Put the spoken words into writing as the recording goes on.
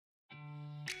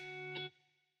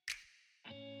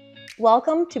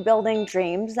Welcome to Building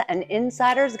Dreams, an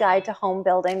insider's guide to home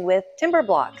building with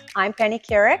Timberblock. I'm Penny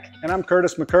Carrick. And I'm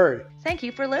Curtis McCurry. Thank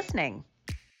you for listening.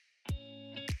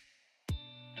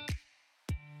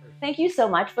 Thank you so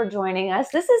much for joining us.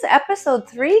 This is episode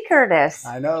 3, Curtis.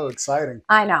 I know, exciting.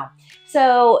 I know.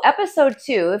 So episode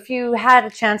 2, if you had a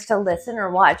chance to listen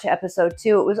or watch episode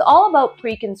 2, it was all about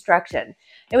pre-construction.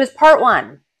 It was part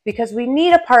 1 because we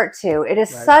need a part 2. It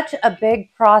is such a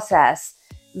big process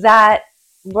that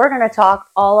we're going to talk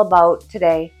all about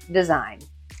today, design.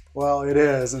 Well, it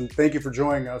is. And thank you for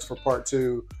joining us for part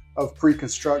 2 of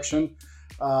pre-construction.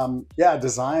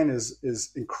 Design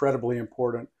is incredibly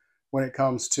important when it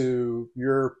comes to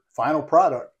your final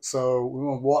product. So we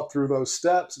want to walk through those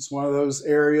steps. It's one of those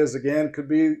areas, again, could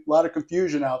be a lot of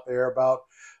confusion out there about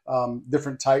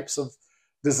different types of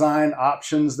design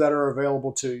options that are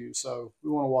available to you. So we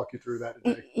want to walk you through that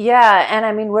today. Yeah, and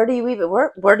I mean, where do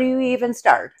you even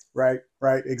start? Right,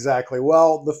 exactly.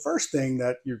 Well, the first thing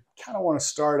that you kind of want to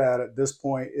start at this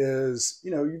point is,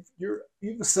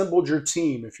 you've assembled your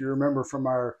team. If you remember from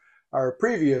our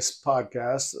previous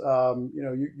podcast,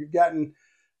 you've gotten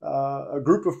a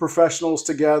group of professionals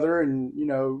together, and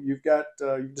you've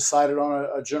decided on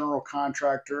a general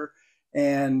contractor,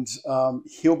 and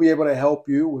he'll be able to help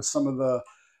you with some of the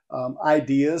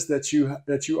ideas that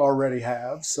you already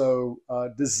have. So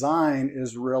design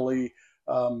is really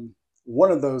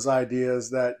one of those ideas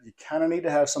that you kind of need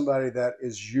to have somebody that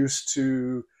is used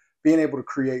to being able to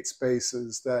create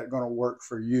spaces that are going to work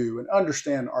for you and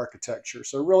understand architecture.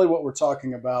 So really what we're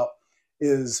talking about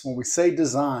is, when we say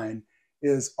design,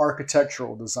 is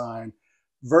architectural design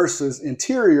versus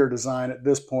interior design at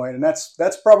this point. And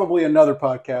that's probably another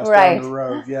podcast down the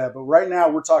road. Yeah, but right now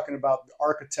we're talking about the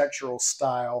architectural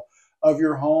style of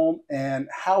your home and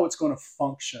how it's going to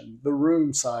function, the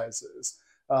room sizes,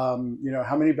 how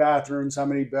many bathrooms, how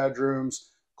many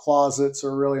bedrooms, closets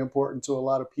are really important to a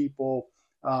lot of people.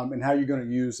 And how you're going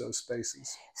to use those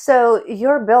spaces. So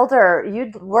your builder,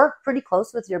 you'd work pretty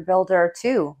close with your builder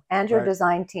too, and your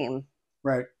design team.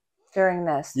 Right. During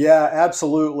this. Yeah,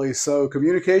 absolutely. So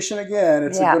communication, again,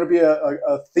 it's going to be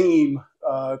a theme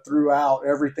throughout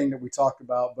everything that we talked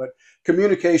about, but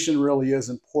communication really is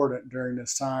important during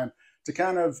this time to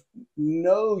kind of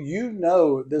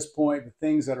know at this point the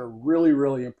things that are really,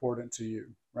 really important to you,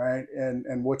 right?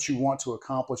 And what you want to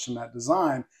accomplish in that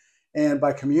design. And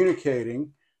by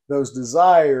communicating those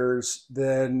desires,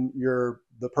 then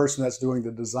the person that's doing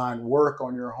the design work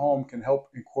on your home can help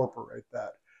incorporate that.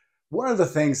 One of the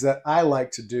things that I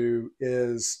like to do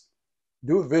is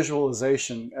do a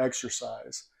visualization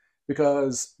exercise,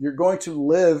 because you're going to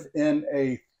live in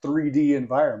a 3D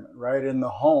environment, right? In the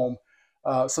home.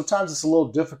 Sometimes it's a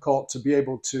little difficult to be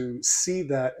able to see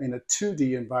that in a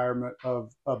 2D environment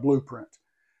of a blueprint.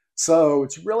 So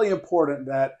it's really important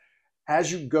that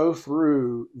as you go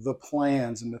through the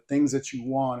plans and the things that you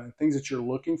want and things that you're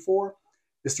looking for,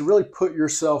 is to really put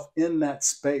yourself in that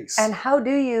space. And how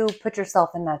do you put yourself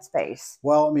in that space?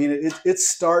 Well, I mean, it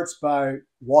starts by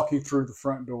walking through the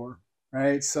front door,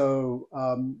 right? So,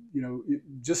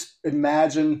 just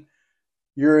imagine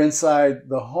you're inside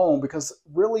the home, because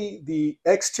really the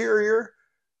exterior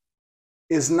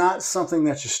is not something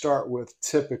that you start with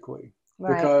typically,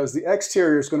 because the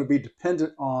exterior is going to be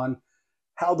dependent on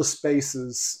how the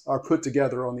spaces are put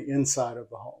together on the inside of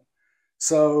the home.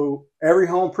 So every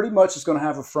home pretty much is going to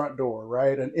have a front door,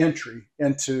 right? An entry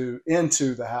into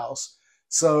the house.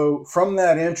 So from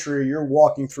that entry, you're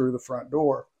walking through the front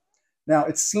door. Now,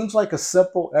 it seems like a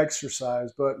simple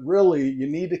exercise, but really you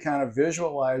need to kind of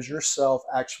visualize yourself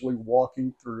actually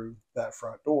walking through that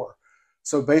front door.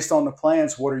 So based on the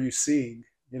plans, what are you seeing?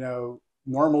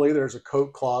 Normally there's a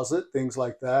coat closet, things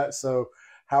like that. So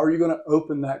how are you going to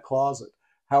open that closet?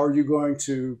 How are you going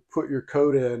to put your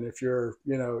coat in if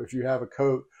if you have a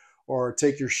coat, or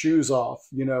take your shoes off,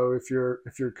 if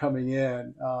you're coming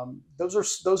in? Those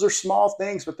are small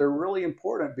things, but they're really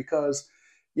important, because,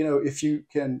 if you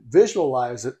can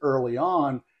visualize it early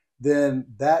on, then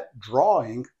that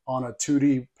drawing on a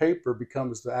 2D paper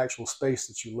becomes the actual space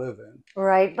that you live in.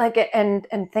 Right.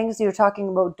 And things you're talking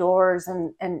about, doors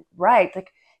and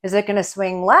is it going to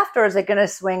swing left or is it going to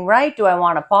swing right? Do I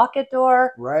want a pocket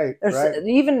door? Right.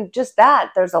 Even just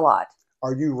that, there's a lot.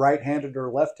 Are you right-handed or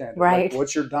left-handed? Right.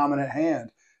 What's your dominant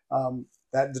hand?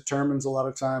 That determines a lot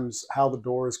of times how the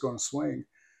door is going to swing.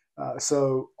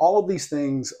 So all of these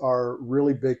things are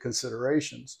really big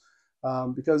considerations,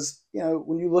 because,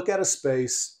 when you look at a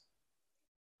space,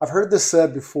 I've heard this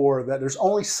said before, that there's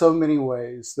only so many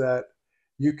ways that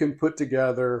you can put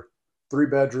together 3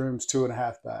 bedrooms,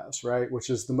 2.5 baths, right? Which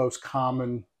is the most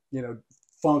common,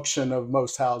 function of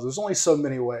most houses. There's only so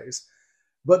many ways.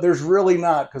 but there's really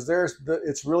not, because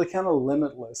it's really kind of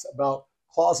limitless about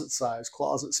closet size,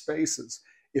 closet spaces.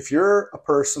 If you're a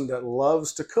person that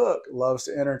loves to cook, loves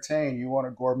to entertain, you want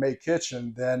a gourmet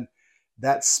kitchen, then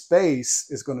that space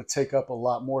is going to take up a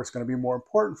lot more. It's going to be more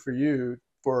important for you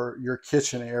for your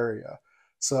kitchen area.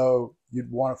 So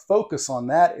you'd want to focus on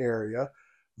that area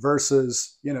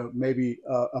versus, maybe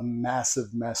a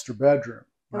massive master bedroom.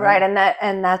 Right,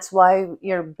 and that's why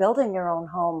you're building your own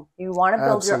home. You want to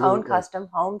build your own custom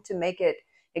home to make it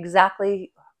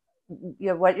exactly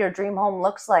what your dream home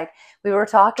looks like. We were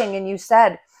talking, and you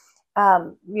said,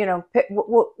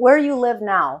 where you live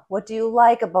now. What do you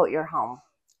like about your home?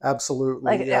 Absolutely.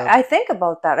 Like, yeah. I think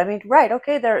about that. I mean, right,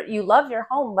 okay, there, you love your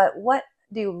home, but what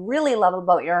do you really love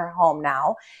about your home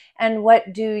now? And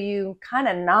what do you kind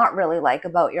of not really like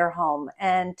about your home?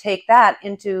 And take that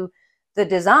into the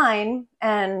design,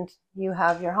 and you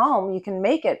have your home. You can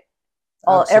make it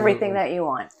everything that you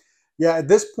want. Yeah, at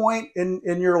this point in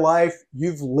your life,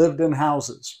 you've lived in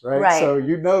houses, right? So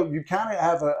you kind of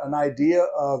have an idea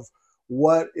of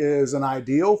what is an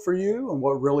ideal for you and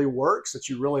what really works, that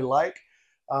you really like.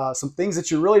 Some things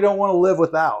that you really don't want to live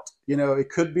without. It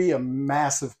could be a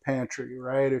massive pantry,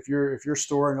 right? If you're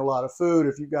storing a lot of food,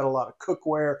 if you've got a lot of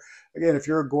cookware. Again, if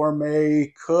you're a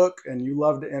gourmet cook and you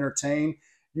love to entertain,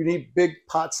 you need big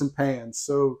pots and pans.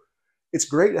 So it's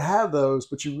great to have those,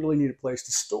 but you really need a place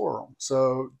to store them.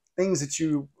 So things that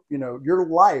your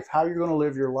life, how you're going to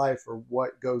live your life, or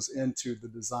what goes into the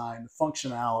design, the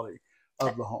functionality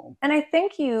of the home. And I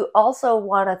think you also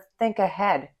want to think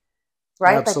ahead,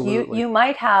 right? Absolutely. Like you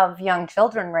might have young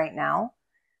children right now,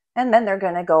 and then they're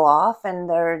going to go off and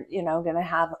they're, going to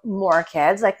have more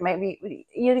kids. Like maybe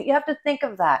you have to think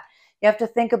of that. You have to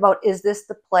think about, is this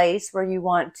the place where you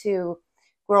want to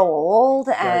grow old?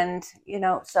 And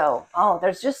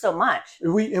there's just so much.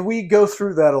 We go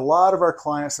through that. A lot of our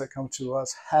clients that come to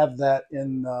us have that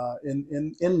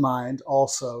in mind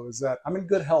also, is that I'm in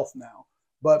good health now,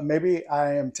 but maybe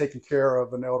I am taking care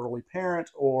of an elderly parent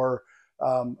or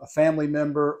a family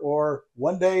member, or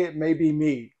one day it may be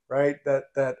me, right?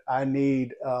 That I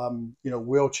need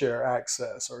wheelchair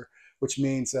access, or which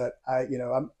means that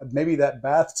maybe that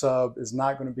bathtub is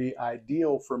not going to be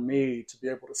ideal for me to be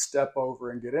able to step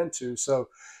over and get into. So,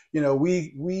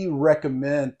 we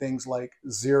recommend things like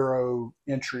zero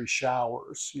entry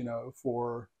showers,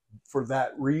 for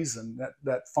that reason,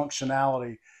 that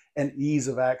functionality and ease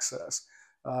of access.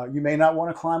 You may not want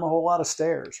to climb a whole lot of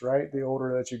stairs, right? The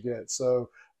older that you get. So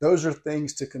those are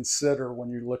things to consider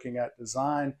when you're looking at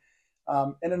design.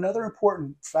 And another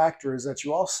important factor is that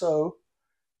you also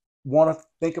want to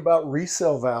think about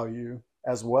resale value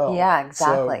as well. Yeah,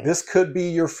 exactly. So this could be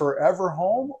your forever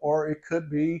home, or it could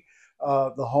be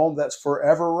the home that's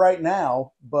forever right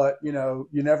now, but you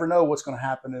never know what's going to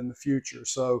happen in the future.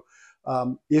 So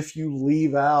if you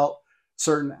leave out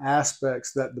certain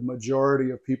aspects that the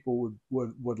majority of people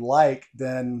would like,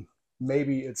 then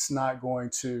maybe it's not going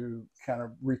to kind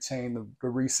of retain the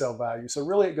resale value. So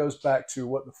really it goes back to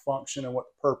what the function and what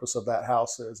the purpose of that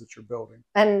house is that you're building.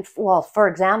 And well, for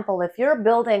example, if you're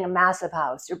building a massive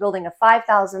house, you're building a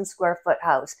 5,000 square foot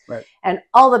house, right, and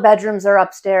all the bedrooms are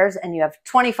upstairs and you have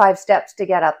 25 steps to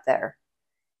get up there.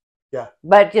 Yeah.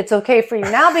 But it's okay for you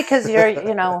now because you're,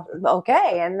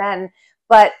 okay. And then,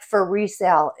 but for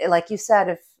resale, like you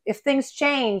said, if things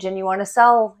change and you want to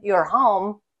sell your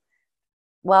home,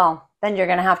 well, then you're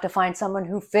going to have to find someone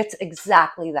who fits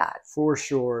exactly that. For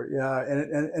sure. Yeah.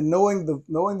 And knowing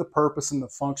the purpose and the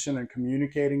function and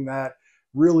communicating that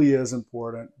really is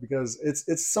important, because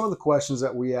it's some of the questions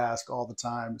that we ask all the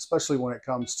time, especially when it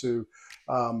comes to,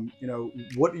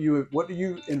 what do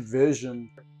you envision